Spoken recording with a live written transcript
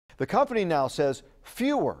The company now says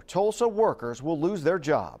fewer Tulsa workers will lose their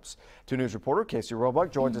jobs. 2 News reporter Casey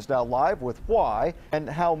Roebuck joins us now live with why and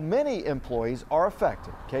how many employees are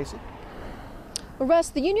affected. Casey? Well, Russ,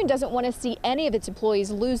 the union doesn't want to see any of its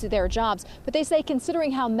employees lose their jobs, but they say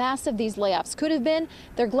considering how massive these layoffs could have been,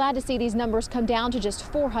 they're glad to see these numbers come down to just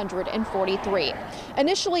 443.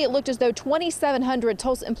 Initially, it looked as though 2,700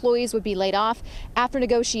 Tulsa employees would be laid off. After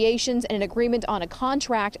negotiations and an agreement on a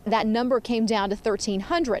contract, that number came down to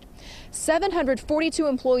 1,300. 742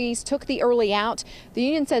 employees took the early out. The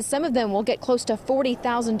union says some of them will get close to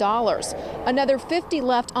 $40,000. Another 50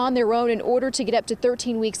 left on their own in order to get up to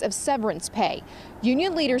 13 weeks of severance pay.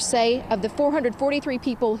 Union leaders say of the 443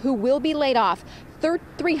 people who will be laid off,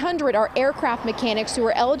 300 are aircraft mechanics who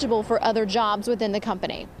are eligible for other jobs within the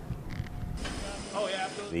company.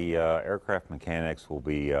 The aircraft mechanics will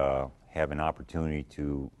be have an opportunity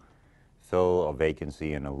to fill a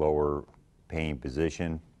vacancy in a lower paying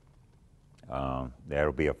position.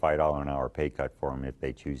 That'll be a $5 an hour pay cut for them if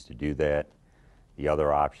they choose to do that. The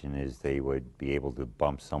other option is they would be able to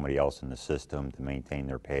bump somebody else in the system to maintain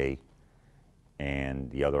their pay. And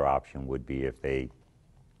the other option would be if they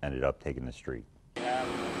ended up taking the street.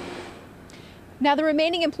 Now, the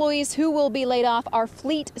remaining employees who will be laid off are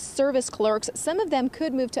fleet service clerks. Some of them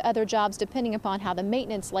could move to other jobs depending upon how the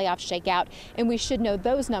maintenance layoffs shake out, and we should know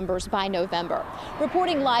those numbers by November.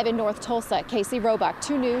 Reporting live in North Tulsa, Casey Roebuck,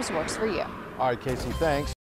 2 News works for you. All right, Casey, thanks.